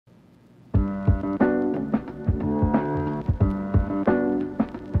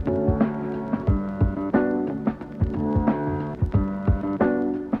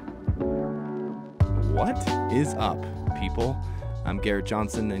is up, people? I'm Garrett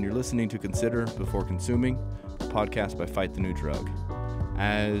Jonsson, and you're listening to Consider Before Consuming, a podcast by Fight the New Drug.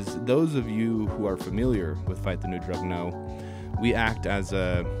 As those of you who are familiar with Fight the New Drug know, we act as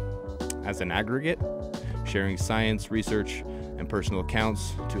an aggregate, sharing science, research, and personal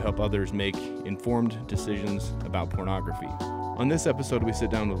accounts to help others make informed decisions about pornography. On this episode, we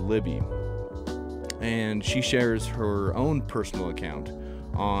sit down with Libbi, and she shares her own personal account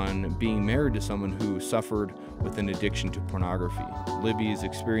on being married to someone who suffered with an addiction to pornography. Libbi's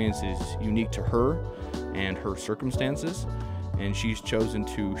experience is unique to her and her circumstances, and she's chosen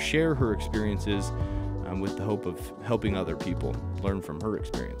to share her experiences with the hope of helping other people learn from her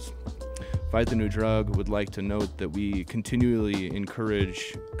experience. Fight the New Drug would like to note that we continually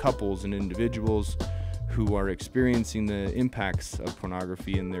encourage couples and individuals who are experiencing the impacts of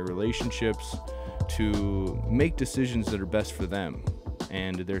pornography in their relationships to make decisions that are best for them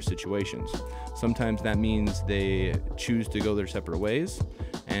and their situations. Sometimes that means they choose to go their separate ways,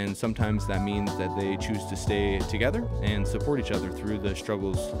 and sometimes that means that they choose to stay together and support each other through the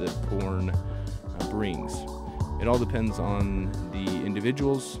struggles that porn brings. It all depends on the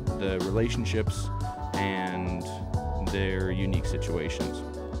individuals, the relationships, and their unique situations.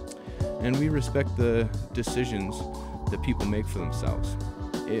 And we respect the decisions that people make for themselves.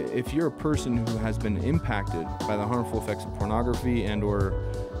 If you're a person who has been impacted by the harmful effects of pornography and or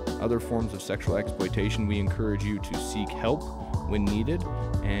other forms of sexual exploitation, we encourage you to seek help when needed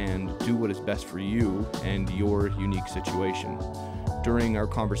and do what is best for you and your unique situation. During our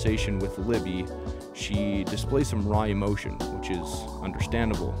conversation with Libbi, she displays some raw emotion, which is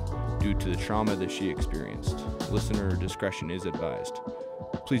understandable due to the trauma that she experienced. Listener discretion is advised.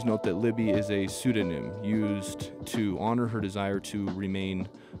 Please note that Libbi is a pseudonym used to honor her desire to remain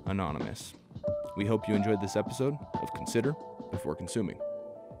anonymous. We hope you enjoyed this episode of Consider Before Consuming.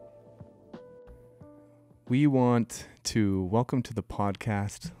 We want to welcome to the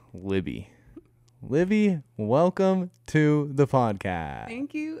podcast Libbi. Libbi, welcome to the podcast.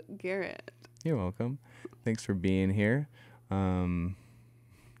 Thank you, Garrett. You're welcome. Thanks for being here.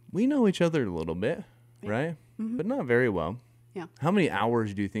 We know each other a little bit, right? Mm-hmm. But not very well. Yeah. How many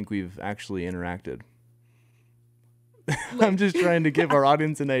hours do you think we've actually interacted? I'm just trying to give our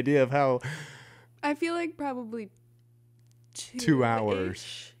audience an idea of how. I feel like probably 2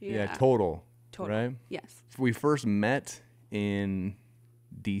 hours. Yeah, total. Right? Yes. We first met in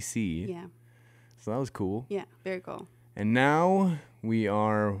DC. Yeah. So that was cool. Yeah, very cool. And now we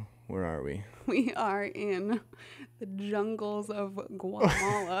are, where are we? We are in the jungles of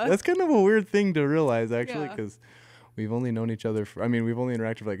Guatemala. That's kind of a weird thing to realize, actually, because we've only known each other we've only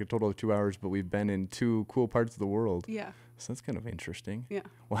interacted for like a total of 2 hours, but we've been in two cool parts of the world. Yeah. So that's kind of interesting. Yeah.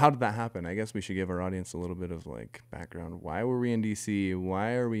 Well, how did that happen? I guess we should give our audience a little bit of like background. Why were we in DC?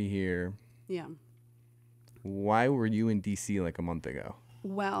 Why are we here? Yeah. Why were you in DC like a month ago?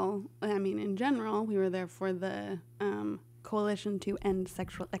 Well, I mean, in general, we were there for the Coalition to End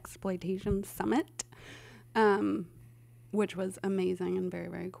Sexual Exploitation Summit, which was amazing and very,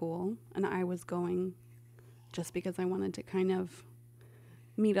 very cool. And I was going just because I wanted to kind of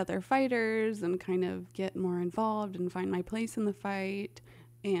meet other fighters and kind of get more involved and find my place in the fight.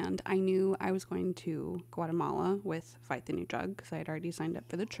 And I knew I was going to Guatemala with Fight the New Drug because I had already signed up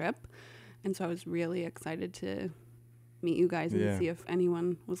for the trip. And so I was really excited to meet you guys and see if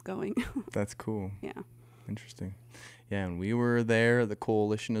anyone was going. That's cool. Yeah. Interesting. Yeah, and we were there, the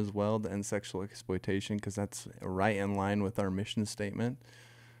coalition as well, to end sexual exploitation, because that's right in line with our mission statement.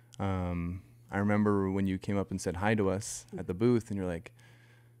 I remember when you came up and said hi to us at the booth, and you're like,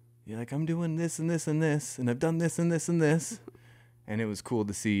 I'm doing this and this and this, and I've done this and this and this. And it was cool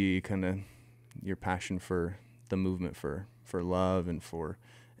to see kind of your passion for the movement for love and for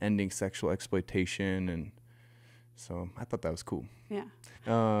ending sexual exploitation. And so I thought that was cool. Yeah.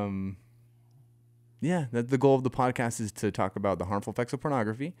 The goal of the podcast is to talk about the harmful effects of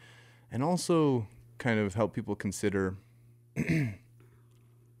pornography and also kind of help people consider a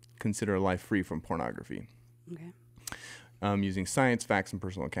life free from pornography. Okay. Using science, facts, and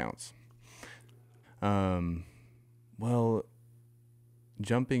personal accounts. Well,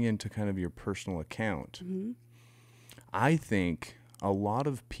 jumping into kind of your personal account, mm-hmm. I think a lot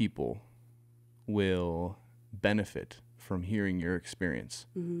of people will benefit from hearing your experience.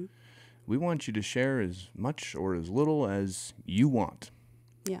 Mm-hmm. We want you to share as much or as little as you want.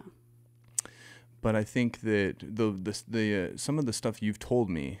 Yeah. But I think that the some of the stuff you've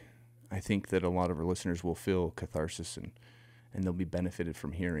told me, I think that a lot of our listeners will feel catharsis and they'll be benefited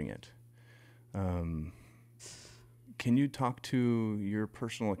from hearing it. Can you talk to your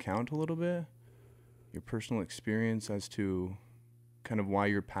personal account a little bit? Your personal experience as to kind of why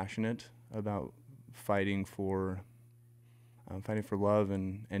you're passionate about fighting for love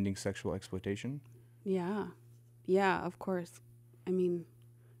and ending sexual exploitation? Yeah. Yeah, of course. I mean,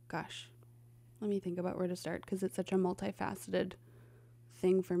 gosh, let me think about where to start because it's such a multifaceted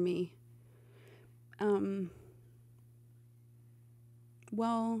thing for me.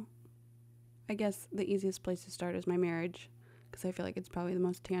 Well, I guess the easiest place to start is my marriage because I feel like it's probably the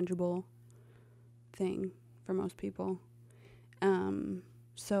most tangible thing for most people.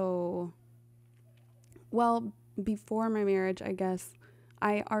 Well, before my marriage, I guess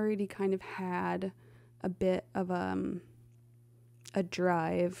I already kind of had a bit of a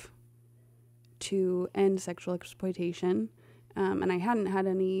drive to end sexual exploitation. And I hadn't had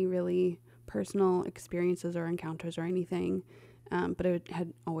any really personal experiences or encounters or anything, but it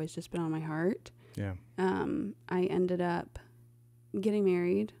had always just been on my heart. Yeah. I ended up getting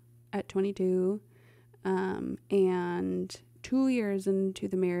married at 22, and 2 years into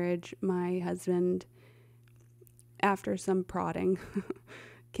the marriage, my husband, after some prodding,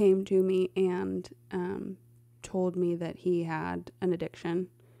 came to me and told me that he had an addiction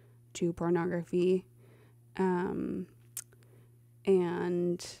to pornography. And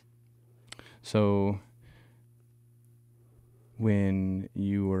so when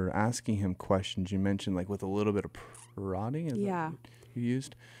you were asking him questions, you mentioned like with a little bit of prodding, is that what you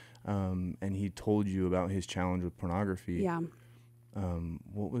used? And he told you about his challenge with pornography. Yeah.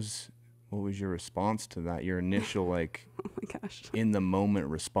 What was your response to that? Your initial like Oh my gosh. in the moment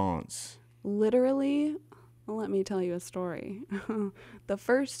response? Literally, let me tell you a story. The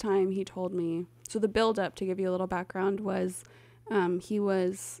first time he told me, so the build up, to give you a little background, was he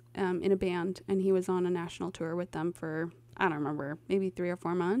was in a band and he was on a national tour with them for, I don't remember, maybe 3 or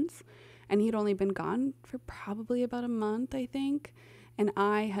 4 months. And he'd only been gone for probably about a month, I think. And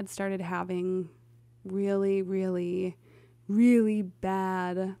I had started having really, really, really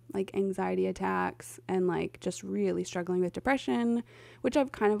bad like anxiety attacks and like just really struggling with depression, which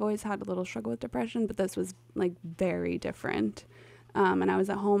I've kind of always had a little struggle with depression, but this was like very different. And I was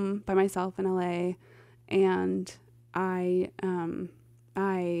at home by myself in LA, and I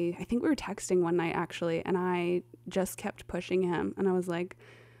think we were texting one night actually, and I just kept pushing him, and I was like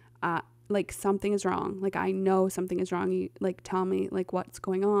something is wrong. Like, I know something is wrong. You like tell me like what's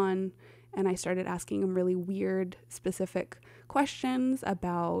going on. And I started asking him really weird, specific questions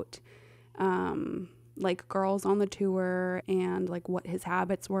about like girls on the tour and like what his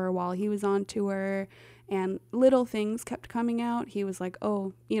habits were while he was on tour, and little things kept coming out. He was like,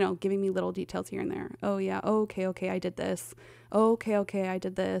 oh, giving me little details here and there. Oh yeah, okay, I did this. Okay, I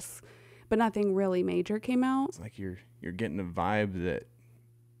did this. But nothing really major came out. It's like you're getting a vibe that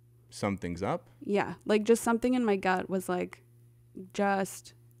something's up. Yeah, like just something in my gut was like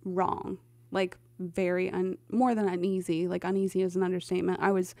just wrong, like very more than uneasy. Like uneasy is an understatement.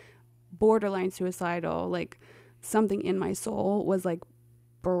 I was borderline suicidal. Like something in my soul was like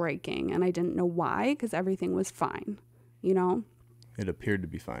breaking, and I didn't know why, because everything was fine, It appeared to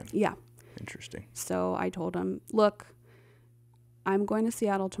be fine. Yeah. Interesting. So I told him, look, I'm going to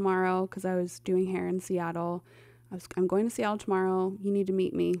Seattle tomorrow, because I was doing hair in Seattle. I'm going to Seattle tomorrow. You need to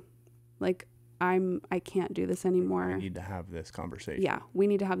meet me. Like, I can't do this anymore. I need to have this conversation. Yeah, we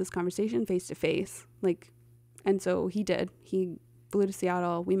need to have this conversation face to face. Like, and so he did. He flew to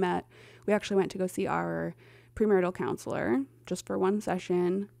Seattle. We met. We actually went to go see our premarital counselor just for one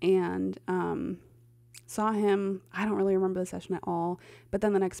session, and saw him. I don't really remember the session at all. But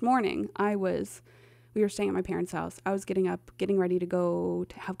then the next morning, we were staying at my parents' house. I was getting up, getting ready to go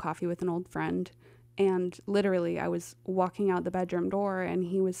to have coffee with an old friend. And literally, I was walking out the bedroom door, and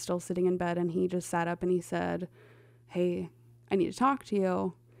he was still sitting in bed, and he just sat up and he said, hey, I need to talk to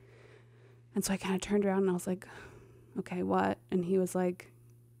you. And so I kind of turned around and I was like, okay, what? And he was like,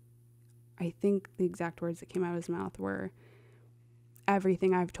 I think the exact words that came out of his mouth were,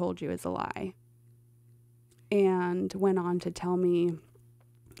 everything I've told you is a lie. And went on to tell me,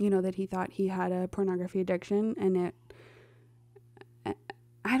 that he thought he had a pornography addiction, and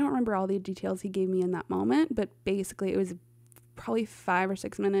I don't remember all the details he gave me in that moment, but basically it was probably 5 or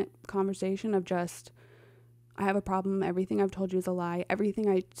 6 minute conversation of just, I have a problem. Everything I've told you is a lie. Everything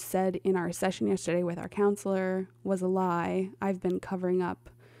I said in our session yesterday with our counselor was a lie. I've been covering up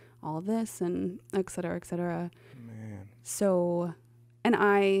all of this, and et cetera, et cetera. Man. So, and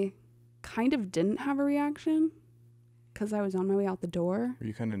I kind of didn't have a reaction because I was on my way out the door. Were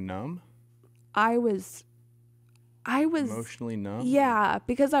you kind of numb? I was Emotionally numb? Yeah,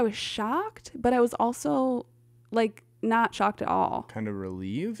 because I was shocked, but I was also like not shocked at all. Kind of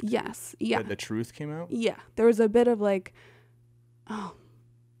relieved? Yes. Yeah. That the truth came out? Yeah. There was a bit of like, oh,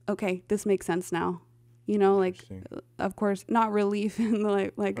 okay, this makes sense now. You know, like, Interesting. of course, not relief in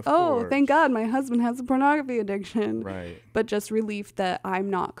the like, Of oh, course. thank God my husband has a pornography addiction. Right. But just relief that I'm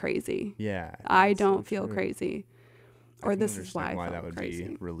not crazy. Yeah. I that's don't so feel true. crazy. I Or can this is why understand I that felt would crazy.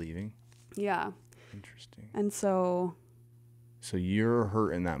 be relieving. Yeah. Interesting. And so. So you're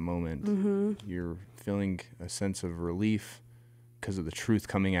hurt in that moment. Mm-hmm. You're feeling a sense of relief because of the truth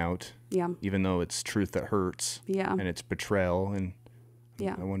coming out. Yeah. Even though it's truth that hurts. Yeah. And it's betrayal. And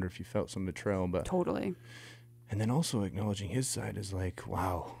Yeah. I wonder if you felt some betrayal. But Totally. And then also acknowledging his side is like,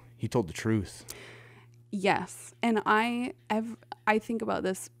 wow, he told the truth. Yes. And I think about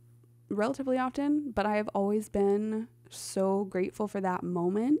this relatively often, but I have always been so grateful for that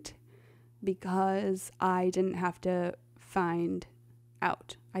moment because I didn't have to find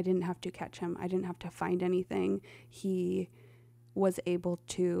out. I didn't have to catch him. I didn't have to find anything. He was able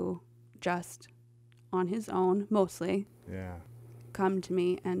to just on his own, mostly, come to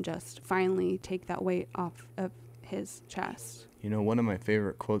me and just finally take that weight off of his chest. You know, one of my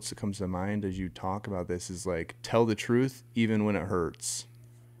favorite quotes that comes to mind as you talk about this is like, tell the truth even when it hurts.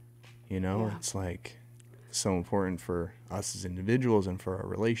 You know, Yeah. It's like so important for us as individuals and for our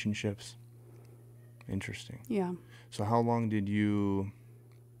relationships. Interesting. Yeah. So how long did you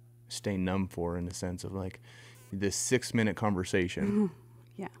stay numb for, in the sense of like this 6-minute conversation? Mm-hmm.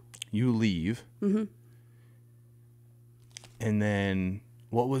 Yeah. You leave. Mm-hmm. And then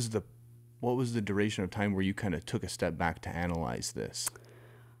what was the duration of time where you kind of took a step back to analyze this?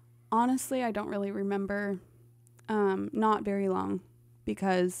 Honestly, I don't really remember. Not very long,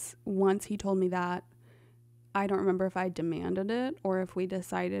 because once he told me that, I don't remember if I demanded it or if we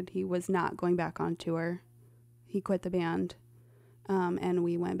decided he was not going back on tour. He quit the band, and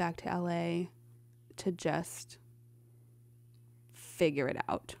we went back to LA to just figure it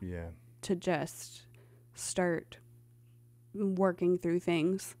out. Yeah. To just start working through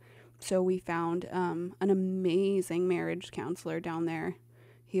things. So we found an amazing marriage counselor down there.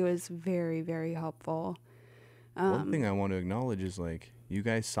 He was very, very helpful. One thing I want to acknowledge is like you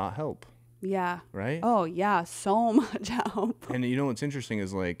guys sought help. Yeah. Right? Oh, yeah. So much help. And you know what's interesting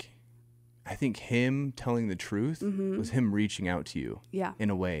is like I think him telling the truth was him reaching out to you. Yeah. In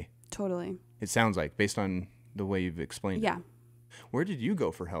a way. Totally. It sounds like, based on the way you've explained it. Where did you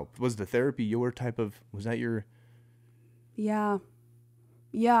go for help? Was the therapy your type of, was that your? Yeah.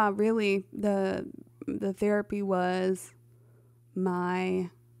 Yeah, really. The therapy was my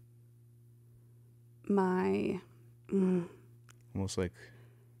Almost like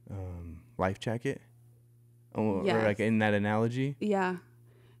life jacket? Or Yes. like in that analogy? Yeah.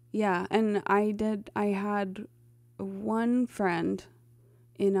 Yeah. And I had one friend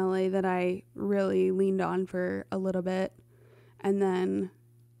in LA that I really leaned on for a little bit. And then,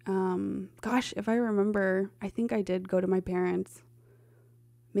 gosh, if I remember, I think I did go to my parents.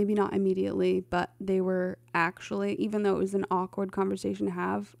 Maybe not immediately, but they were actually, even though it was an awkward conversation to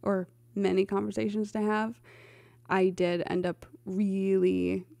have, or many conversations to have, I did end up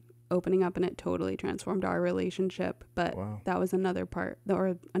really opening up, and it totally transformed our relationship. But Wow. that was another part,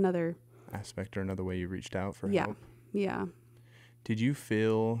 or another aspect, or another way you reached out for yeah. help. Yeah. Did you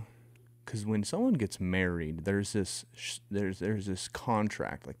feel, because when someone gets married, there's this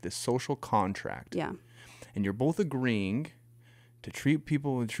contract, like this social contract. Yeah. And you're both agreeing to treat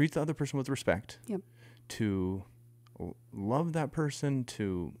the other person with respect. Yep. To love that person,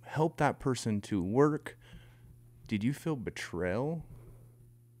 to help that person to work. Did you feel betrayal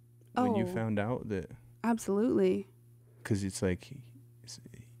when you found out that? Absolutely. Because it's like,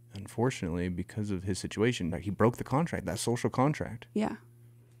 unfortunately, because of his situation, like he broke the contract, that social contract. Yeah.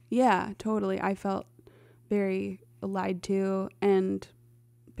 Yeah, totally. I felt very lied to and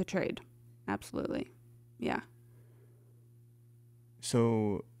betrayed. Absolutely. Yeah.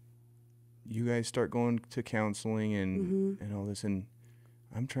 So you guys start going to counseling and all this, and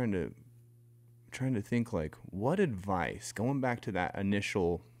I'm trying to think, like, what advice, going back to that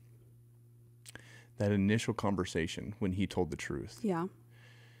initial conversation when he told the truth. Yeah.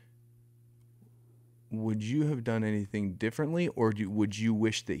 Would you have done anything differently, or would you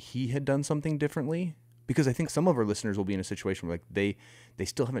wish that he had done something differently? Because I think some of our listeners will be in a situation where like they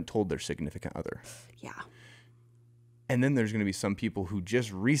still haven't told their significant other. Yeah. And then there's going to be some people who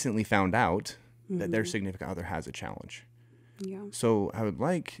just recently found out that their significant other has a challenge. Yeah. So I would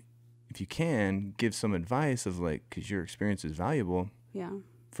like, if you can, give some advice of like, because your experience is valuable. Yeah.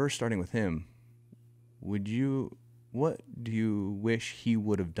 First, starting with him, what do you wish he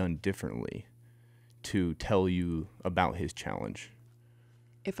would have done differently to tell you about his challenge?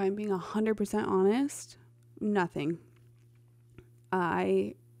 If I'm being 100% honest, nothing.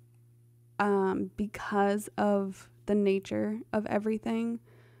 Because of the nature of everything,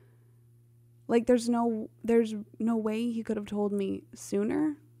 Like, there's no way he could have told me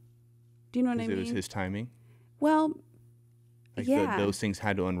sooner. Do you know what I mean? It was his timing? Well, Like yeah. those things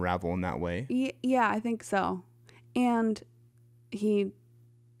had to unravel in that way? Yeah, I think so. And he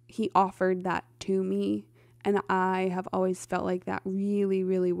offered that to me, and I have always felt like that really,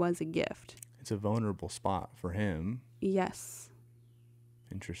 really was a gift. It's a vulnerable spot for him. Yes.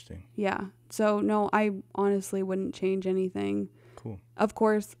 Interesting. Yeah. So, no, I honestly wouldn't change anything. Cool. Of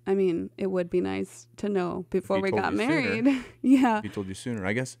course, I mean, it would be nice to know before we got married. Yeah. He told you sooner.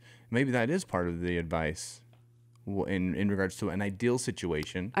 I guess maybe that is part of the advice in regards to an ideal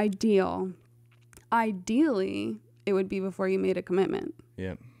situation. Ideally, it would be before you made a commitment.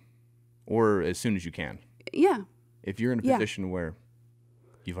 Yeah. Or as soon as you can. Yeah. If you're in a position where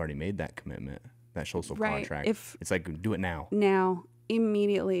you've already made that commitment, that social contract, it's like, do it now. Now.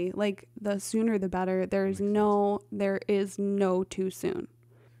 Immediately. Like, the sooner the better. There is no too soon.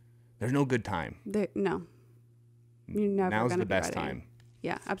 There's no good time. No. You're never Now's gonna the best be ready. time.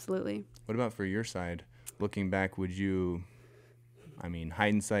 Yeah, absolutely. What about for your side? Looking back, would you, I mean,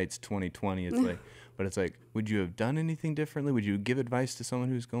 hindsight's 20/20. It's like, but it's like, would you have done anything differently? Would you give advice to someone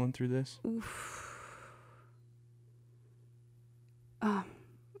who's going through this?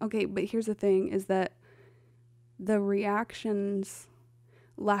 Okay, but here's the thing: is that the reactions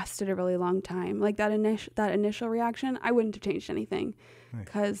lasted a really long time. Like that initial reaction, I wouldn't have changed anything,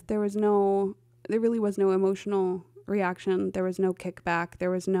 because there really was no emotional reaction. There was no kickback.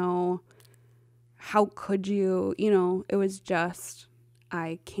 There was no, how could you, it was just,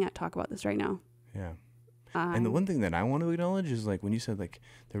 I can't talk about this right now. Yeah. And the one thing that I want to acknowledge is, like, when you said, like,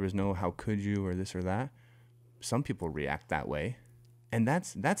 there was no how could you or this or that, some people react that way. And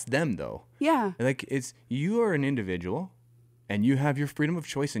that's them, though. Yeah. Like, you are an individual and you have your freedom of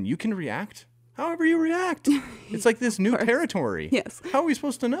choice and you can react however you react. It's like this new territory. Yes. How are we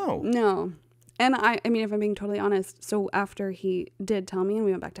supposed to know? No. And I mean, if I'm being totally honest, so after he did tell me and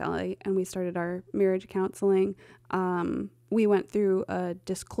we went back to LA and we started our marriage counseling, we went through a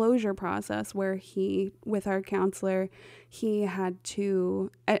disclosure process where with our counselor, he had to,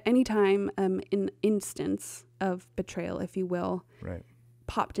 at any time an instance of betrayal, if you will,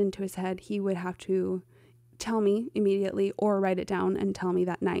 popped into his head, he would have to tell me immediately or write it down and tell me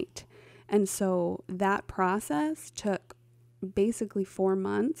that night. And so that process took basically 4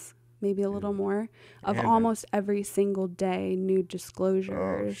 month, maybe a little more, of almost every single day, new disclosures.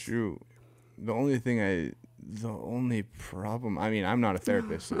 Oh, shoot. The only problem, I mean, I'm not a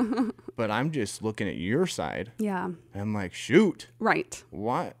therapist, but I'm just looking at your side. Yeah. I'm like, shoot. Right.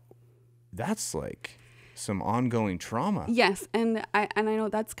 What? That's like some ongoing trauma. Yes. And I know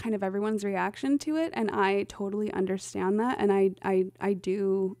that's kind of everyone's reaction to it. And I totally understand that. And I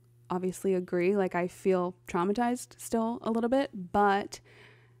do obviously agree. Like, I feel traumatized still a little bit, but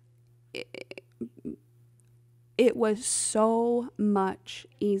it was so much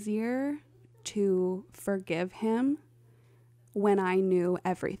easier to forgive him when I knew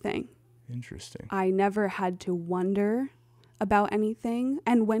everything. Interesting. I never had to wonder about anything.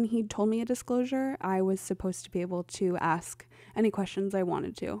 And when he told me a disclosure, I was supposed to be able to ask any questions I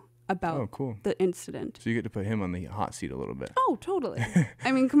wanted to about the incident. So you get to put him on the hot seat a little bit. Oh, totally.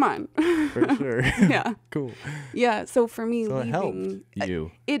 I mean, come on. For sure. Yeah. Cool. Yeah. So for me, so leaving, it helped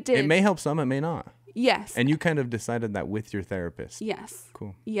you. It did. It may help some, it may not. Yes. And you kind of decided that with your therapist. Yes.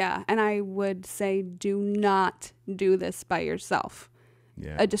 Cool. Yeah. And I would say, do not do this by yourself.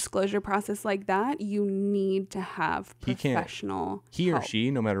 Yeah. A disclosure process like that, you need to have professional He or help.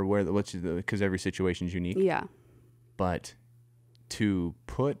 she, no matter where, because every situation is unique. Yeah. But to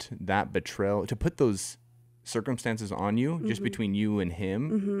put that betrayal, to put those circumstances on you, just between you and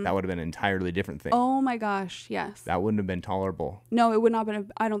him, that would have been an entirely different thing. Oh my gosh, yes. That wouldn't have been tolerable. No, it would not have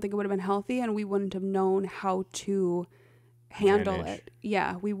been. I don't think it would have been healthy, and we wouldn't have known how to handle it.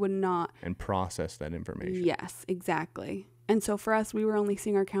 Yeah, we would not. And process that information. Yes, exactly. And so for us, we were only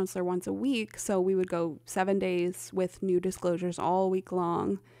seeing our counselor once a week, so we would go 7 days with new disclosures all week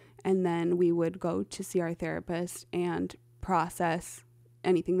long, and then we would go to see our therapist and process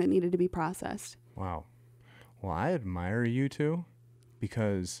anything that needed to be processed. Wow. Well, I admire you two,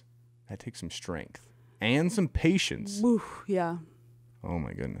 because that takes some strength and some patience. Oof, yeah. Oh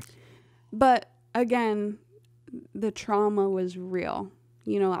my goodness. But again, the trauma was real.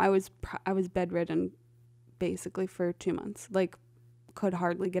 You know, I was bedridden basically for 2 months. Like, could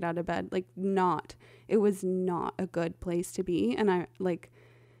hardly get out of bed. Like, it was not a good place to be. And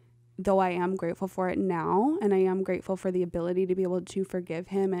though I am grateful for it now, and I am grateful for the ability to be able to forgive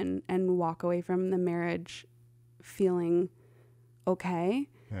him and walk away from the marriage feeling okay.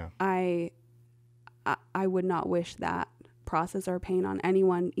 Yeah. I would not wish that process or pain on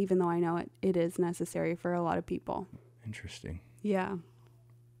anyone, even though I know it is necessary for a lot of people. Interesting. Yeah.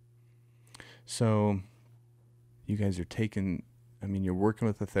 So you guys are you're working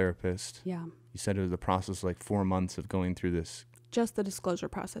with a therapist. Yeah. You said it was a process like 4 months of going through this. Just the disclosure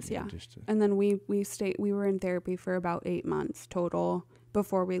process, yeah. And then we were in therapy for about 8 months total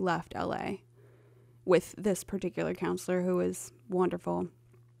before we left LA with this particular counselor who is wonderful.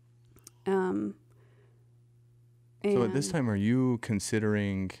 So at this time, are you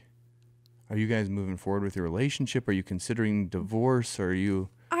guys moving forward with your relationship? Are you considering divorce? Or are you...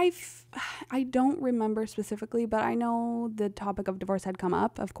 I don't remember specifically, but I know the topic of divorce had come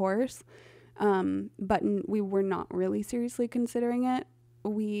up, of course. But we were not really seriously considering it.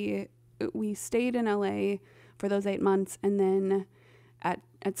 We stayed in LA for those 8 months, and then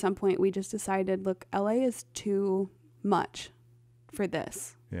at some point we just decided, look, LA is too much for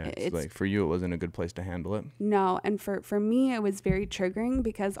this. Yeah, it's like for you, it wasn't a good place to handle it. No, and for me, it was very triggering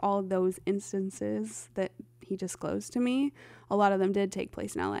because all of those instances that he disclosed to me, a lot of them did take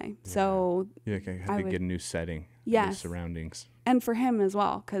place in LA. Yeah. So yeah, I had to get a new setting, yes, new surroundings, and for him as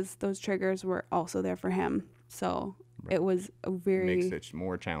well, because those triggers were also there for him. So right. It was a very makes it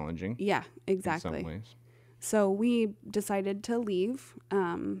more challenging. Yeah, exactly. In some ways. So we decided to leave.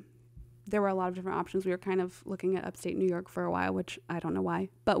 There were a lot of different options. We were kind of looking at upstate New York for a while, which I don't know why,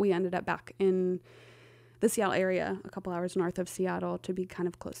 but we ended up back in the Seattle area, a couple hours north of Seattle, to be kind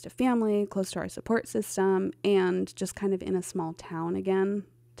of close to family, close to our support system, and just kind of in a small town again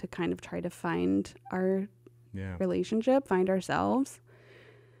to kind of try to find our relationship, find ourselves.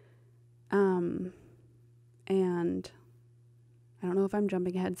 And I don't know if I'm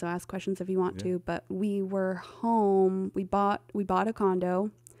jumping ahead, so ask questions if you want to, but we were home. We bought a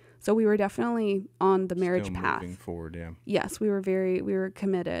condo. So we were definitely on the marriage path. Moving forward, yeah. Yes, we were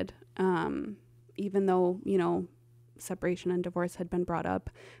committed. Even though, separation and divorce had been brought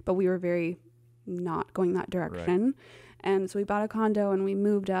up, but we were very not going that direction. Right. And so we bought a condo and we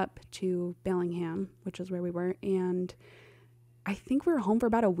moved up to Bellingham, which is where we were. And I think we were home for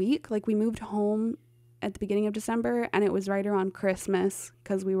about a week. Like we moved home at the beginning of December, and it was right around Christmas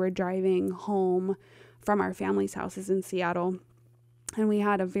because we were driving home from our family's houses in Seattle. And we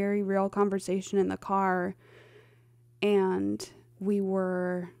had a very real conversation in the car, and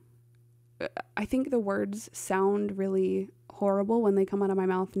I think the words sound really horrible when they come out of my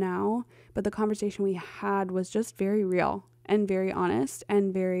mouth now, but the conversation we had was just very real and very honest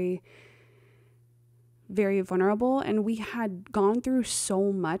and very, very vulnerable. And we had gone through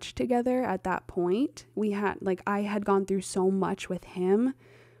so much together at that point. I had gone through so much with him.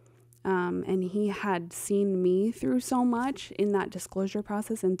 And he had seen me through so much in that disclosure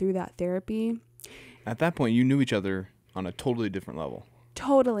process and through that therapy. At that point, you knew each other on a totally different level.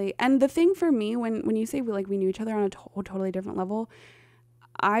 Totally. And the thing for me, when you say we knew each other on a totally different level,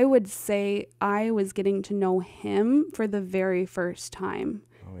 I would say I was getting to know him for the very first time.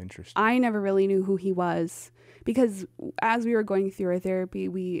 Oh, interesting. I never really knew who he was because as we were going through our therapy,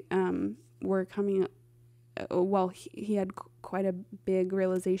 we were coming he had quite a big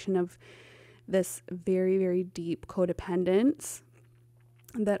realization of this very, very deep codependence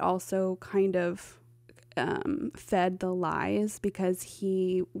that also kind of fed the lies because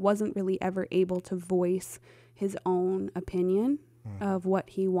he wasn't really ever able to voice his own opinion of what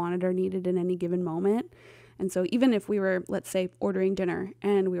he wanted or needed in any given moment. And so even if we were, let's say, ordering dinner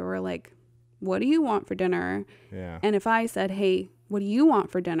and we were like, what do you want for dinner? Yeah. And if I said, hey, what do you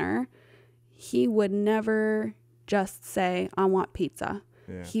want for dinner? He would never just say, I want pizza.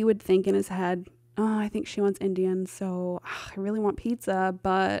 Yeah. He would think in his head, oh, I think she wants Indian, so I really want pizza,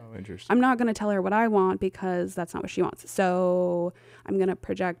 but I'm not going to tell her what I want because that's not what she wants. So I'm going to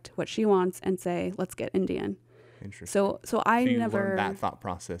project what she wants and say, let's get Indian. Interesting. So I never learned that thought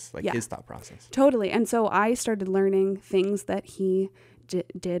process, his thought process. Totally. And so I started learning things that he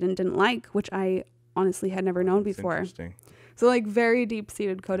did and didn't like, which I honestly had never known before. Interesting. So very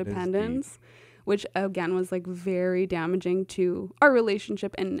deep-seated codependence, which again was very damaging to our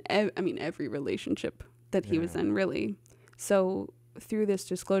relationship and every relationship that he was in, really. So through this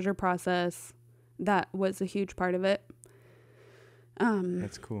disclosure process, that was a huge part of it.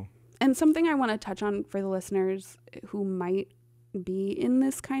 That's cool. And something I want to touch on for the listeners who might be in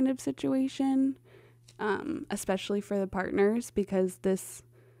this kind of situation, especially for the partners, because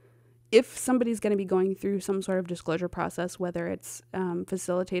if somebody's going to be going through some sort of disclosure process, whether it's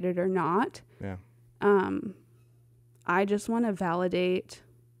facilitated or not, I just want to validate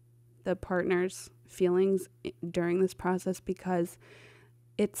the partner's feelings during this process because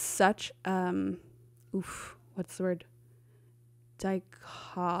it's such, what's the word?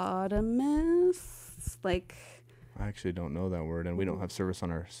 Dichotomous? I actually don't know that word, and we don't have service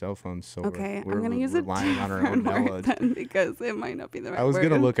on our cell phones, so Okay, we're I'm going to use a relying on our own different knowledge. word then, because it might not be the right word. I was going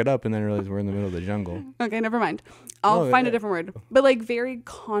to look it up and then realize we're in the middle of the jungle. Okay, never mind. I'll find a different word. But like very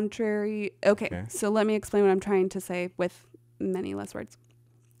contrary. Okay, so let me explain what I'm trying to say with many less words.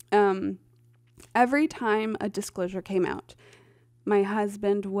 Every time a disclosure came out, my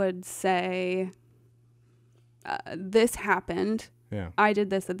husband would say, this happened. Yeah. I did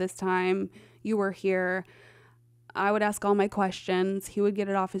this at this time. You were here. I would ask all my questions. He would get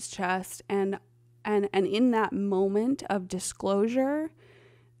it off his chest. And in that moment of disclosure,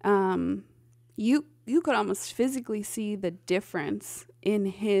 you could almost physically see the difference in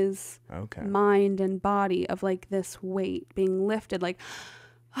his mind and body of like this weight being lifted. Like,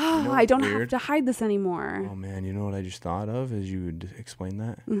 I don't have to hide this anymore. Oh man, you know what I just thought of as you would explain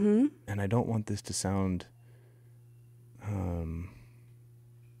that? Mm-hmm. And I don't want this to sound, how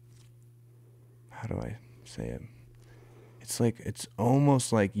do I say it? It's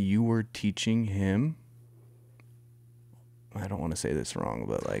almost like you were teaching him. I don't want to say this wrong,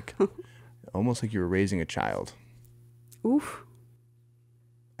 but like almost like you were raising a child. Oof.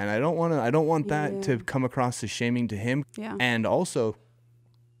 And I don't want that to come across as shaming to him. Yeah. And also,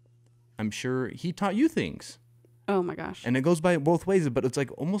 I'm sure he taught you things. Oh my gosh. And it goes by both ways, but it's like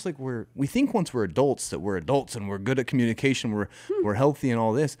almost like we think once we're adults that we're adults and we're good at communication, we're healthy and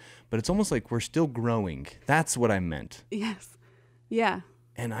all this, but it's almost like we're still growing. That's what I meant. Yes. Yeah.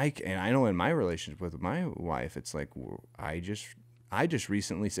 And I know in my relationship with my wife, it's like I just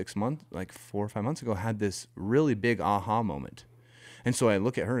recently 4 or 5 months ago had this really big aha moment. And so I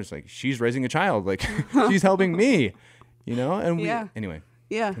look at her, it's like she's raising a child, like she's helping me, you know? And anyway.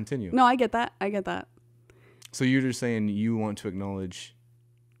 Yeah. Continue. No, I get that. So you're just saying you want to acknowledge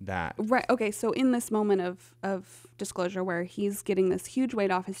that. Right. Okay. So in this moment of disclosure where he's getting this huge weight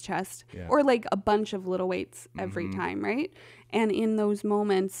off his chest or like a bunch of little weights every time, right? And in those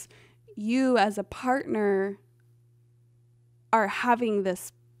moments, you as a partner are having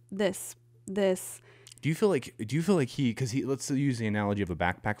this. Do you feel like because let's use the analogy of a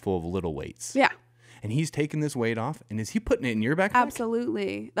backpack full of little weights. Yeah. And he's taking this weight off, and is he putting it in your backpack?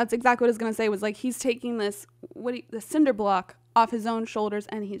 Absolutely. That's exactly what I was going to say, was like he's taking this, the cinder block off his own shoulders,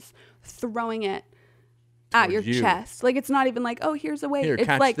 and he's throwing it at your chest. Like, it's not even like, oh, here's a weight. Here, it's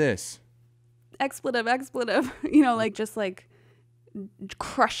catch like this. Expletive, you know, like just like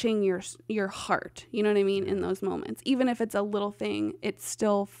crushing your heart. You know what I mean? In those moments. Even if it's a little thing, it's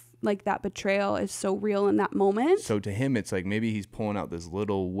still like that betrayal is so real in that moment. So to him, it's like maybe he's pulling out this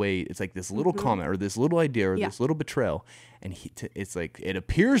little weight. It's like this little comment or this little idea or this little betrayal. And it's like, it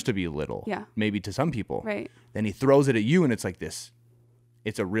appears to be little. Yeah. Maybe to some people. Right. Then he throws it at you and it's like this.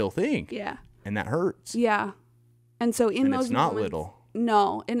 It's a real thing. Yeah. And that hurts. Yeah. And so in those it's not moments, little.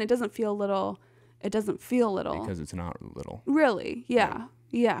 No. And it doesn't feel little. Because it's not little. Really. Yeah.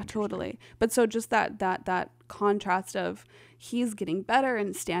 Yeah, totally. But so just that contrast of he's getting better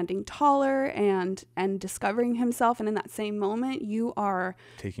and standing taller and discovering himself, and in that same moment you are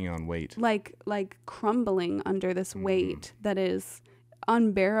taking on weight, like crumbling under this weight that is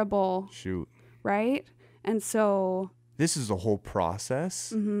unbearable. Shoot. Right? And so this is a whole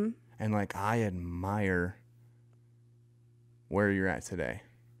process, and like I admire where you're at today.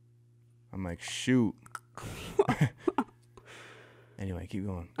 I'm like, shoot. Anyway, keep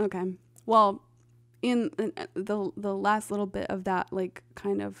going. Okay. Well, in the last little bit of that, like,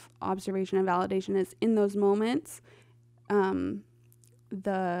 kind of observation and validation is in those moments,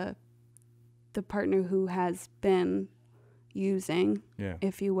 the partner who has been using,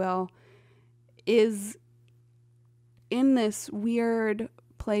 if you will, is in this weird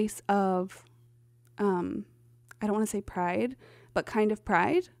place of, I don't want to say pride, but kind of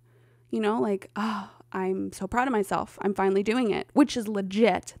pride, you know, like, I'm so proud of myself. I'm finally doing it, which is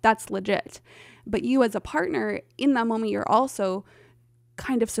legit. That's legit. But you as a partner, in that moment, you're also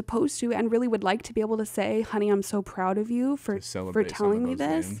kind of supposed to and really would like to be able to say, honey, I'm so proud of you for telling me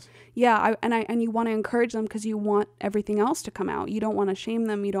this. Wins. Yeah. And you want to encourage them because you want everything else to come out. You don't want to shame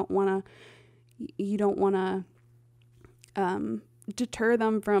them. You don't want to deter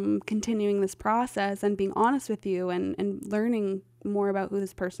them from continuing this process and being honest with you and learning more about who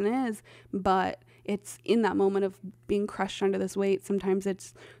this person is. But it's in that moment of being crushed under this weight. Sometimes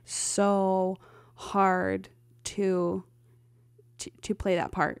it's so hard to play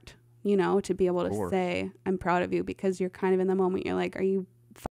that part, you know, to be able to say, I'm proud of you, because you're kind of in the moment. You're like, are you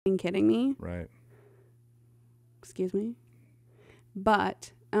fucking kidding me? Right. Excuse me.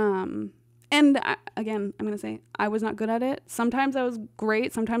 But, again, I'm going to say I was not good at it. Sometimes I was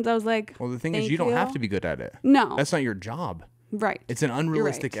great. Sometimes I was like, well, the thing is, you don't have to be good at it. No. That's not your job. Right. It's an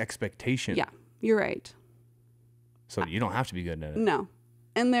unrealistic expectation. Yeah, you're right. So you don't have to be good at it. No.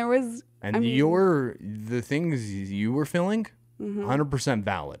 And there was... And I mean, the things you were feeling, 100%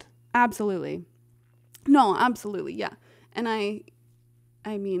 valid. Absolutely. No, absolutely, yeah. And I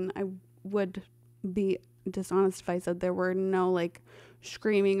mean, I would be dishonest if I said there were no, like,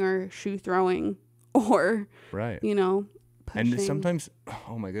 screaming or shoe throwing or, right. you know, pushing. And sometimes,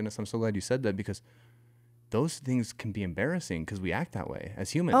 oh my goodness, I'm so glad you said that, because those things can be embarrassing because we act that way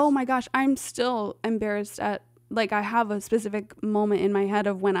as humans. Oh my gosh, I'm still embarrassed at, like, I have a specific moment in my head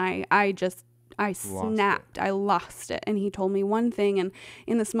of when I snapped. I lost it. And he told me one thing. And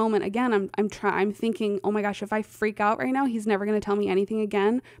in this moment, again, I'm thinking, oh my gosh, if I freak out right now, he's never going to tell me anything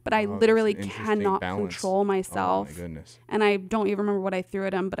again. But I literally cannot control myself. Oh my goodness. And I don't even remember what I threw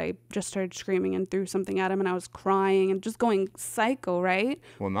at him, but I just started screaming and threw something at him, and I was crying and just going psycho, right?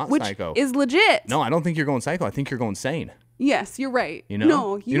 Well, not Which psycho. is legit. No, I don't think you're going psycho. I think you're going sane. Yes, you're right. You know?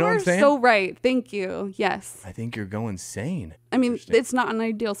 No, you know are so right. Thank you. Yes. I think you're going sane. I mean, it's not an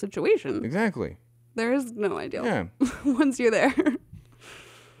ideal situation. Exactly. There is no ideal. Yeah. Once you're there.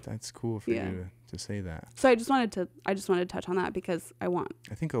 That's cool for you to say that. So I just wanted to touch on that because I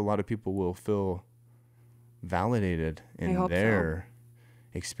think a lot of people will feel validated in their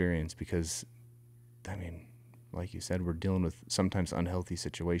experience because, I mean, like you said, we're dealing with sometimes unhealthy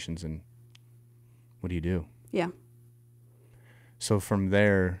situations, and what do you do? Yeah. So from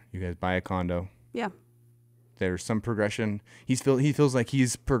there, you guys buy a condo. Yeah. There's some progression. He feels like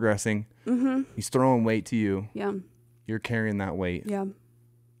he's progressing. Mm-hmm. He's throwing weight to you. Yeah. You're carrying that weight. Yeah.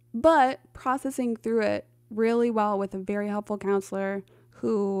 But processing through it really well with a very helpful counselor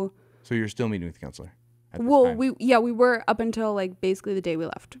who... So you're still meeting with the counselor? Well, we were up until like basically the day we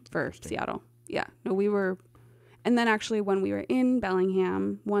left for Seattle. Yeah. No, we were... And then actually when we were in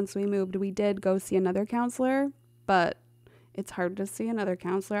Bellingham, once we moved, we did go see another counselor, but it's hard to see another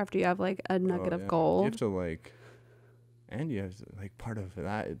counselor after you have like a nugget of gold. You have to part of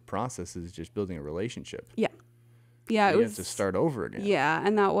that process is just building a relationship. Yeah. Yeah. So you have to start over again. Yeah.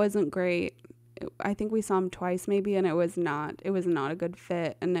 And that wasn't great. I think we saw him twice maybe, and it was not a good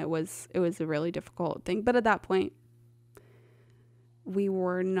fit. And it was a really difficult thing. But at that point, we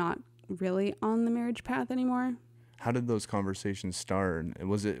were not really on the marriage path anymore. How did those conversations start?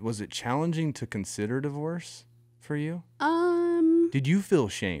 Was it challenging to consider divorce for you? Did you feel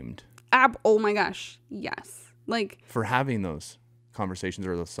shamed? Oh my gosh, yes. Like for having those conversations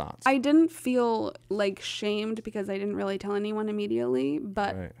or those thoughts? I didn't feel like shamed because I didn't really tell anyone immediately,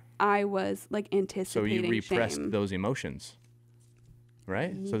 but I was like anticipating. So you repressed those emotions,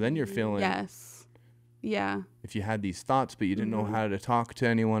 right? So then you're feeling yes, yeah. If you had these thoughts, but you didn't know how to talk to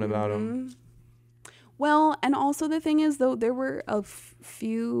anyone about them. Well, and also the thing is, though, there were a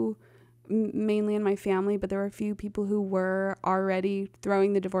few, mainly in my family, but there were a few people who were already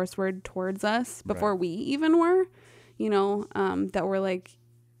throwing the divorce word towards us before we even were, that were like,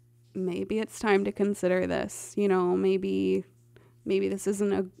 maybe it's time to consider this, maybe this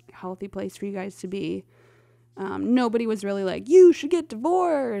isn't a healthy place for you guys to be. Nobody was really like, you should get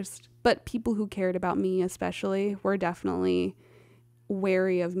divorced. But people who cared about me especially were definitely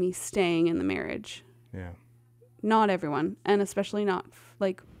wary of me staying in the marriage. Yeah. Not everyone, and especially not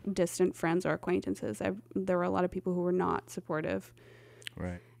like distant friends or acquaintances. There were a lot of people who were not supportive.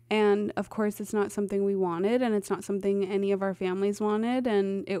 Right. And of course, it's not something we wanted, and it's not something any of our families wanted,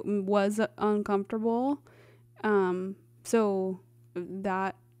 and it was uncomfortable. So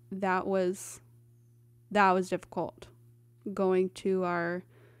that was difficult. Going to our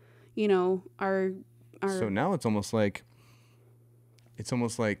So now it's almost like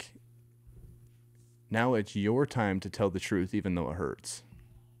now it's your time to tell the truth, even though it hurts.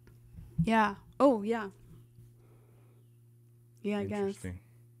 Yeah. Oh, yeah. Yeah, I guess.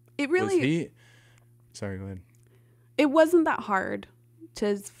 It really... Sorry, go ahead. It wasn't that hard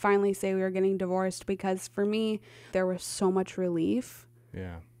to finally say we were getting divorced because for me, there was so much relief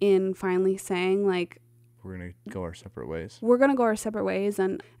in finally saying, like... We're going to go our separate ways. We're going to go our separate ways.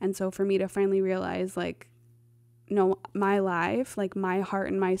 And so for me to finally realize, like, no, my life, like my heart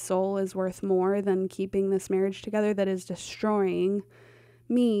and my soul is worth more than keeping this marriage together that is destroying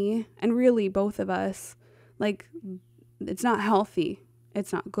me and really both of us. Like, it's not healthy.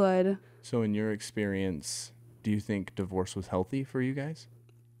 It's not good. So in your experience, do you think divorce was healthy for you guys?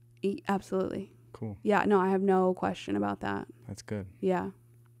 Absolutely. Cool. Yeah, no, I have no question about that. That's good. Yeah.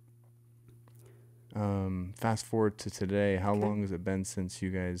 Fast forward to today. How long has it been since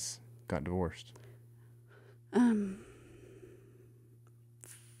you guys got divorced?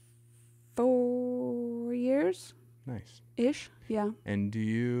 4 years. Nice. Ish. Yeah. And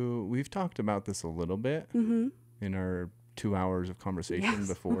we've talked about this a little bit in our 2 hours of conversation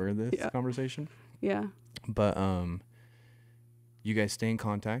before this conversation. Yeah. But you guys stay in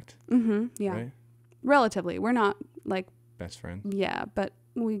contact? Mm-hmm. Yeah. Right? Relatively. We're not like best friends. Yeah, but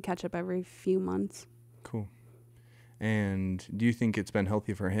we catch up every few months. Cool. And do you think it's been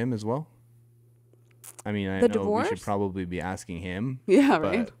healthy for him as well? I mean, I know divorce? we should probably be asking him. Yeah, but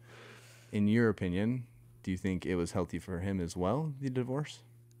right. In your opinion, do you think it was healthy for him as well, the divorce?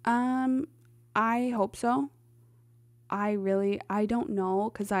 I hope so. I don't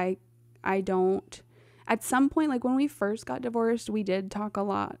know, because I don't. At some point, like when we first got divorced, we did talk a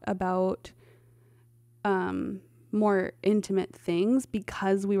lot about more intimate things,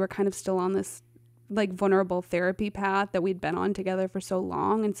 because we were kind of still on this like vulnerable therapy path that we'd been on together for so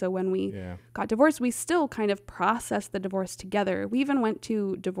long. And so when we got divorced, we still kind of processed the divorce together. We even went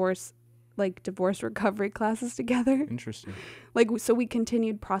to divorce recovery classes together. Interesting. So we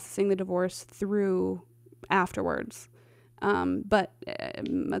continued processing the divorce through afterwards. But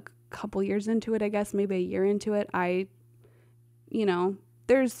a couple years into it, I guess, maybe a year into it,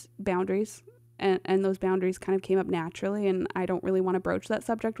 there's boundaries, and those boundaries kind of came up naturally, and I don't really want to broach that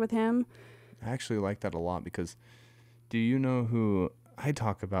subject with him. I actually like that a lot, because do you know who I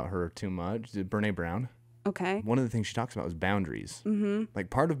talk about her too much? Brene Brown. Okay. One of the things she talks about is boundaries. Mm-hmm.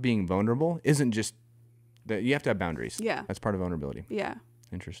 Like, part of being vulnerable isn't just that you have to have boundaries. Yeah. That's part of vulnerability. Yeah.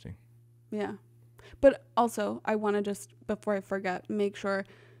 Interesting. Yeah. But also, I want to just, before I forget, make sure,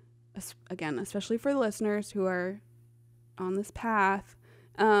 again, especially for the listeners who are on this path,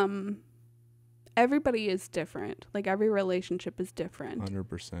 everybody is different. Like, every relationship is different.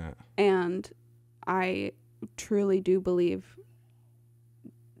 100%. And I truly do believe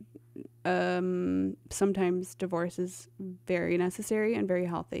sometimes divorce is very necessary and very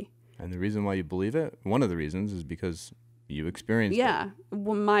healthy. And the reason why you believe it, one of the reasons, is because you experienced it.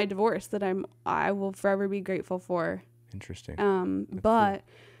 Well, my divorce that I will forever be grateful for. Interesting. But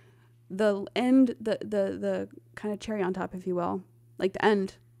cool. the kind of cherry on top, if you will, like the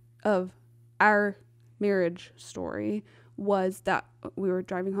end of our marriage story, was that we were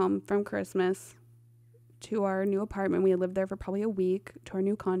driving home from Christmas to our new apartment. We had lived there for probably a week, to our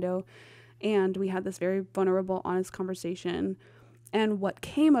new condo, and we had this very vulnerable, honest conversation. And what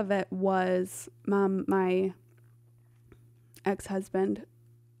came of it was my ex-husband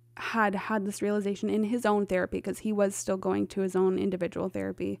had this realization in his own therapy, because he was still going to his own individual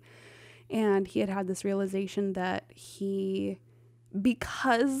therapy. And he had this realization that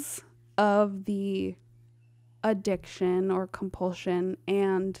because of the addiction or compulsion,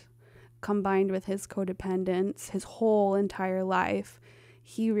 and combined with his codependence, his whole entire life,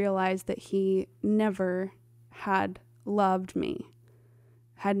 he realized that he never had loved me,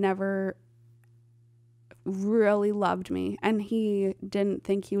 had never really loved me, and he didn't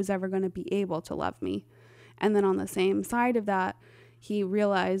think he was ever going to be able to love me. And then on the same side of that, he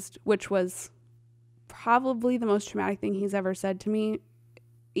realized, which was probably the most traumatic thing he's ever said to me,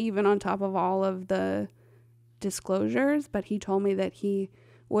 even on top of all of the disclosures, but he told me that he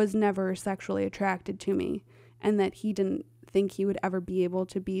was never sexually attracted to me, and that he didn't think he would ever be able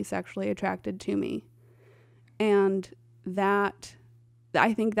to be sexually attracted to me. And that,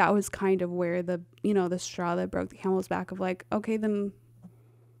 I think that was kind of where the straw that broke the camel's back of like, okay, then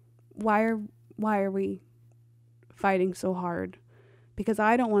why are we fighting so hard? Because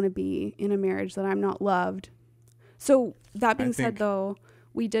I don't want to be in a marriage that I'm not loved. So that being said, though,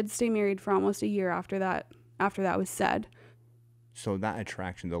 we did stay married for almost a year after that was said. So that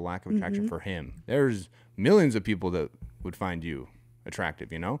attraction, the lack of attraction for him, there's millions of people that would find you attractive,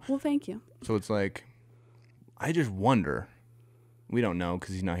 Well, thank you. So it's like, I just wonder, we don't know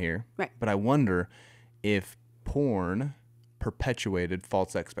because he's not here. Right. But I wonder if porn perpetuated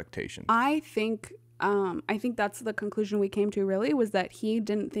false expectations. I think that's the conclusion we came to, really, was that he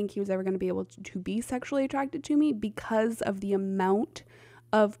didn't think he was ever going to be able to be sexually attracted to me because of the amount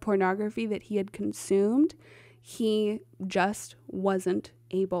of pornography that he had consumed. He just wasn't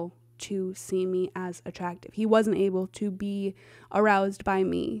able to see me as attractive. He wasn't able to be aroused by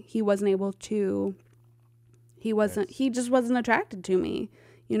me. He just wasn't attracted to me,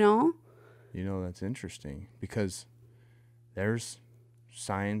 That's interesting, because there's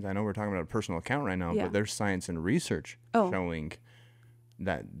science. I know we're talking about a personal account right now, but there's science and research showing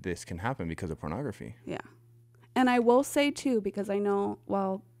that this can happen because of pornography. Yeah. And I will say too, because I know,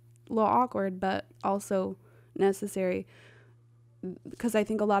 well, a little awkward, but also necessary, because I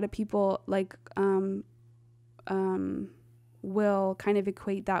think a lot of people will kind of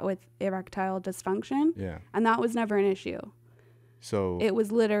equate that with erectile dysfunction. Yeah. And that was never an issue. So it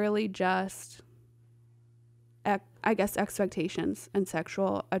was literally just, I guess, expectations and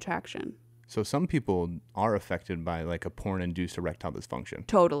sexual attraction. So some people are affected by like a porn-induced erectile dysfunction.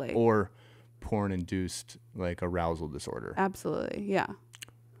 Totally. Or porn-induced like arousal disorder. Absolutely. Yeah.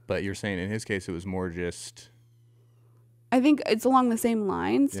 But you're saying in his case it was more just... I think it's along the same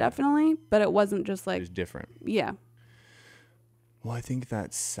lines, Yeah. Definitely, but it wasn't just like... It was different. Yeah. Well, I think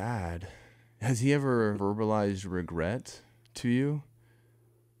that's sad. Has he ever verbalized regret to you?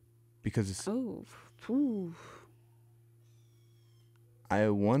 Because Ooh. I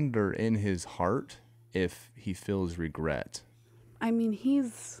wonder in his heart if he feels regret. I mean,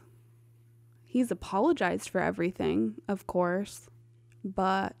 he's apologized for everything, of course,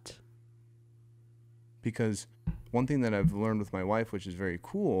 but... Because one thing that I've learned with my wife, which is very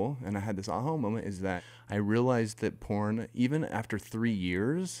cool, and I had this aha moment, is that I realized that porn, even after 3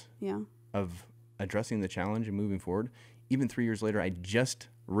 years of addressing the challenge and moving forward, even 3 years later, I just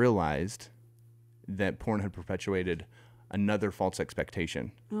realized that porn had perpetuated another false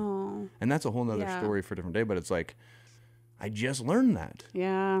expectation. Oh. And that's a whole nother story for a different day, but it's like, I just learned that.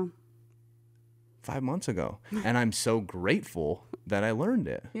 Yeah. 5 months ago. And I'm so grateful that I learned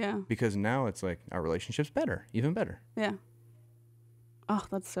it. Yeah. Because now it's like our relationship's better, even better. Yeah. Oh,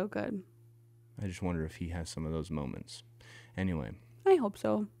 that's so good. I just wonder if he has some of those moments. Anyway. I hope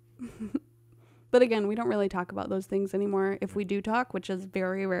so. But again, we don't really talk about those things anymore. If we do talk, which is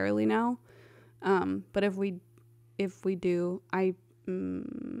very rarely now. But if we do,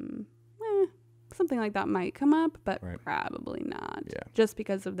 something like that might come up, but probably not. Yeah. Just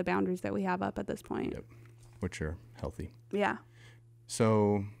because of the boundaries that we have up at this point. Yep. Which are healthy. Yeah.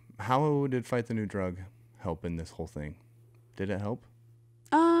 So how did Fight the New Drug help in this whole thing? Did it help?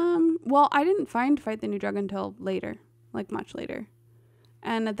 Well, I didn't find Fight the New Drug until later, like much later.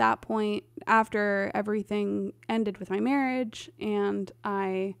 And at that point, after everything ended with my marriage, and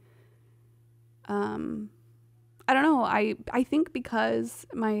I don't know, I think because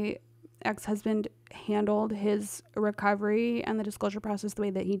my ex-husband handled his recovery and the disclosure process the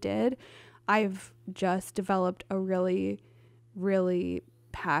way that he did, I've just developed a really, really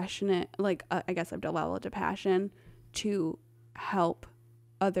passionate, like, I guess I've developed a passion to help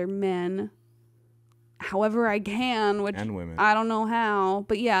other men however I can, which and women. I don't know how,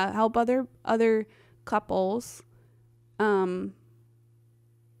 but yeah, help other couples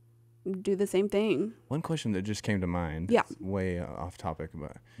do the same thing. One question that just came to mind. Yeah. It's way off topic,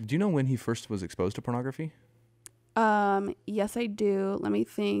 but do you know when he first was exposed to pornography? Yes, I do. Let me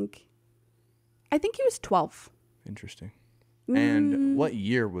think. I think he was 12. Interesting. And what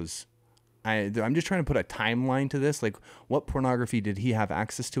year was... I'm just trying to put a timeline to this. Like, what pornography did he have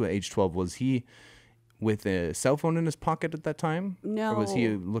access to at age 12? Was he with a cell phone in his pocket at that time? No. Or was he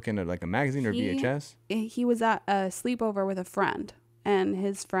looking at like a magazine or VHS? He was at a sleepover with a friend, and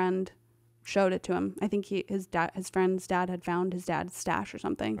his friend showed it to him. I think his friend's dad had found his dad's stash or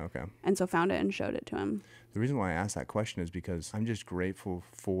something. Okay. And so found it and showed it to him. The reason why I asked that question is because I'm just grateful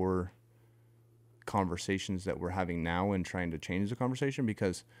for conversations that we're having now and trying to change the conversation,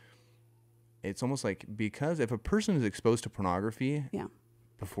 because it's almost like, because if a person is exposed to pornography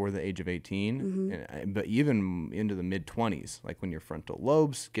before the age of 18, but even into the mid-20s, like when your frontal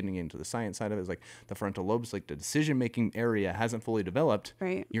lobes, getting into the science side of it, is like the frontal lobes, like the decision-making area hasn't fully developed,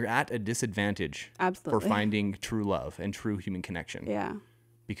 right? You're at a disadvantage for finding true love and true human connection. Yeah.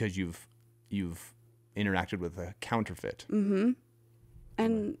 Because you've interacted with a counterfeit. Mm-hmm.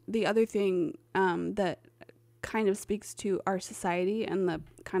 And the other thing that kind of speaks to our society and the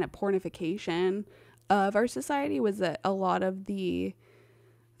kind of pornification of our society was that a lot of the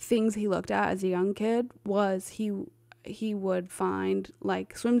things he looked at as a young kid was he would find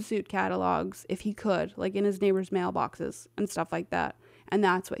like swimsuit catalogs, if he could, like in his neighbor's mailboxes and stuff like that, and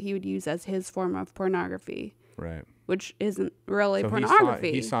that's what he would use as his form of pornography, right? Which isn't really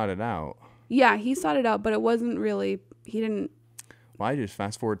pornography. He sought it out. Yeah, he sought it out, but it wasn't really, he didn't. Well, I just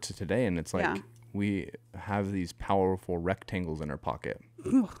fast forward to today, and it's like we have these powerful rectangles in our pocket,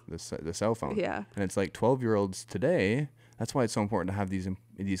 the cell phone. Yeah. And it's like 12-year-olds today. That's why it's so important to have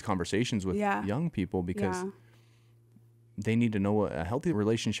these conversations with young people, because they need to know what a healthy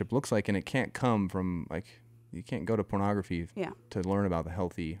relationship looks like, and it can't come from, like, you can't go to pornography to learn about the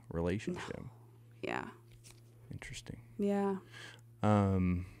healthy relationship. No. Yeah. Interesting. Yeah.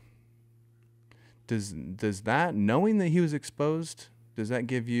 Does that, knowing that he was exposed, does that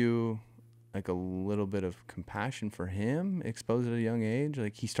give you like a little bit of compassion for him, exposed at a young age?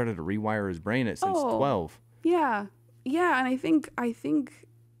 Like, he started to rewire his brain since 12. Yeah. Yeah. And I think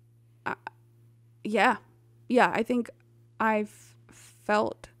I've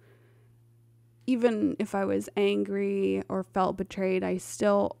felt, even if I was angry or felt betrayed, I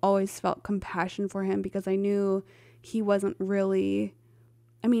still always felt compassion for him, because I knew he wasn't really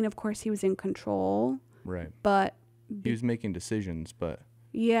I mean, of course he was in control, Right. but He was making decisions, but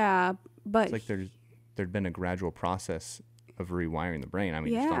yeah, but it's like there'd been a gradual process of rewiring the brain. I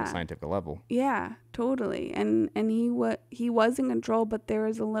mean, just on a scientific level. yeah, totally. And he was in control, but there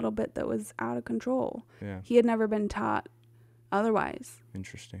was a little bit that was out of control. Yeah. He had never been taught otherwise.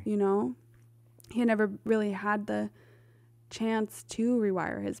 Interesting. You know, he had never really had the chance to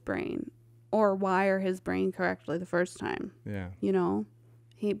rewire his brain or wire his brain correctly the first time. Yeah. You know,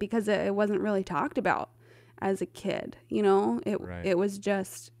 because it wasn't really talked about as a kid. You know, it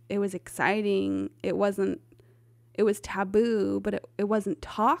was exciting. It was taboo, but it wasn't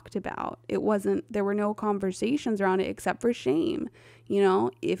talked about. There were no conversations around it except for shame. You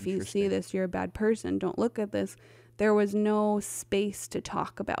know, if you see this, you're a bad person. Don't look at this. There was no space to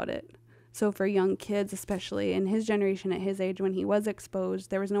talk about it. So for young kids, especially in his generation, at his age, when he was exposed,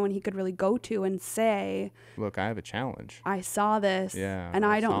 there was no one he could really go to and say, look, I have a challenge. I saw this, and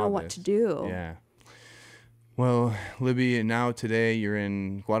I don't know what to do. Yeah. Well, Libby, now today you're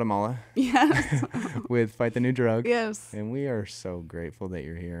in Guatemala. Yes. With Fight the New Drug. Yes. And we are so grateful that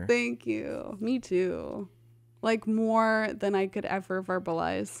you're here. Thank you. Me too. Like more than I could ever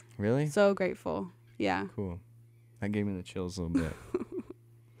verbalize. Really? So grateful. Yeah. Cool. That gave me the chills a little bit.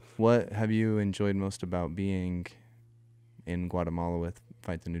 What have you enjoyed most about being in Guatemala with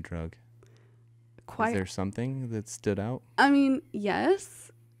Fight the New Drug? Is there something that stood out? I mean,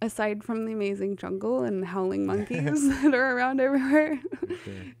 yes. Aside from the amazing jungle and howling monkeys that are around everywhere.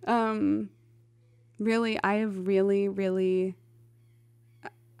 Sure. Really, I have really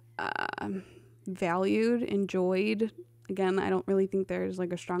valued, enjoyed. Again, I don't really think there's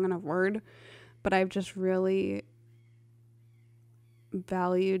like a strong enough word, but I've just really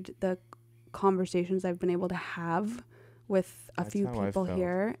valued the conversations I've been able to have with a few people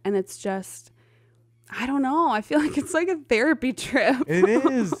here. And it's just, I don't know. I feel like it's like a therapy trip. It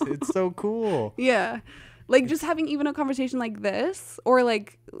is. It's so cool. Yeah. Like just having even a conversation like this, or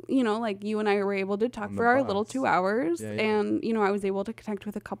like, you know, like you and I were able to talk for our little 2 hours. Yeah. And, you know, I was able to connect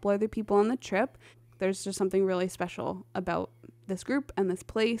with a couple other people on the trip. There's just something really special about this group and this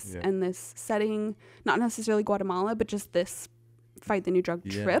place and this setting, not necessarily Guatemala, but just this Fight the New Drug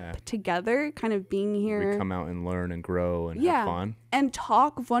trip together, kind of being here. We come out and learn and grow and have fun. And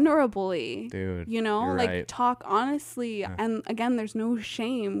talk vulnerably. Dude, you know, like right. talk honestly. Yeah. And again, there's no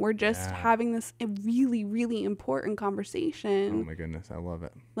shame. We're just having this really, really important conversation. Oh my goodness, I love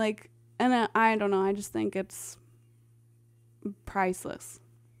it. Like, and I don't know, I just think it's priceless.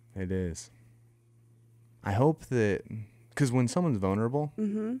 It is. I hope that, because when someone's vulnerable,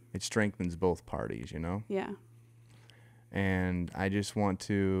 it strengthens both parties, you know? Yeah. And I just want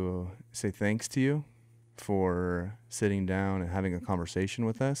to say thanks to you for sitting down and having a conversation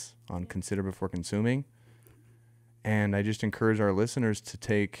with us on Consider Before Consuming. And I just encourage our listeners to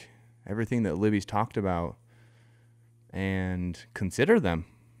take everything that Libby's talked about and consider them.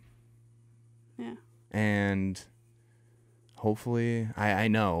 Yeah. And hopefully, I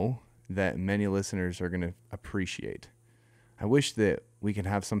know that many listeners are going to appreciate. I wish that we can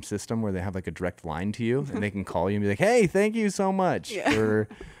have some system where they have like a direct line to you and they can call you and be like, hey, thank you so much for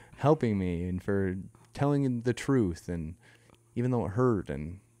helping me and for telling the truth. And even though it hurt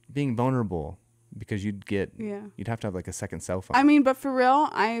and being vulnerable, because you'd have to have like a second cell phone. I mean, but for real,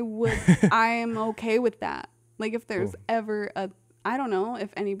 I am okay with that. Like if there's ever I don't know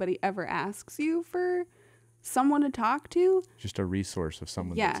if anybody ever asks you for someone to talk to, just a resource of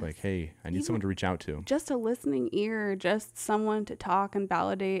someone that's like, hey, I need someone to reach out to, just a listening ear, just someone to talk and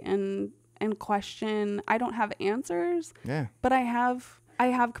validate and question. I don't have answers, but I have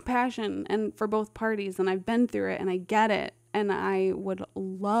compassion and for both parties, and I've been through it and I get it, and I would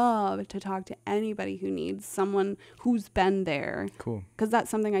love to talk to anybody who needs someone who's been there. Cool. Because that's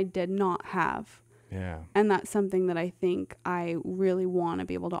something I did not have. Yeah. And that's something that I think I really want to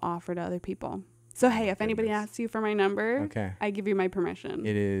be able to offer to other people. So, hey, if anybody asks you for my number, I give you my permission.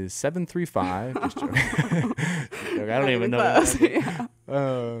 It is 735. Just joking. I don't even know.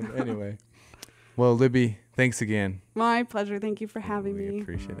 Anyway. Well, Libby, thanks again. My pleasure. Thank you for having me. We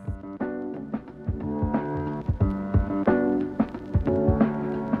appreciate it.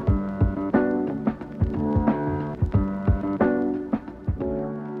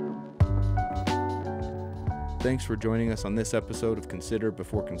 Thanks for joining us on this episode of Consider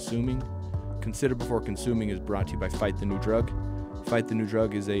Before Consuming. Consider Before Consuming is brought to you by Fight the New Drug. Fight the New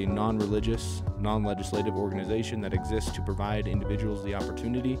Drug is a non-religious, non-legislative organization that exists to provide individuals the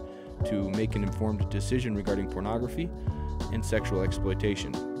opportunity to make an informed decision regarding pornography and sexual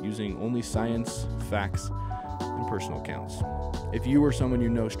exploitation, using only science, facts, and personal accounts. If you or someone you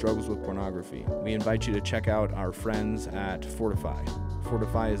know struggles with pornography, we invite you to check out our friends at Fortify.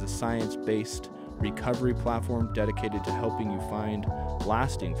 Fortify is a science-based recovery platform dedicated to helping you find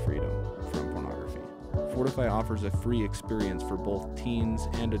lasting freedom from pornography. Fortify offers a free experience for both teens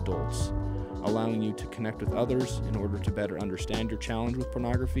and adults, allowing you to connect with others in order to better understand your challenge with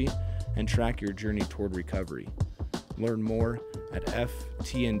pornography and track your journey toward recovery. Learn more at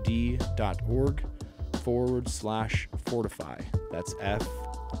ftnd.org/fortify. That's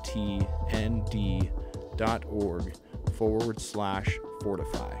ftnd.org/fortify.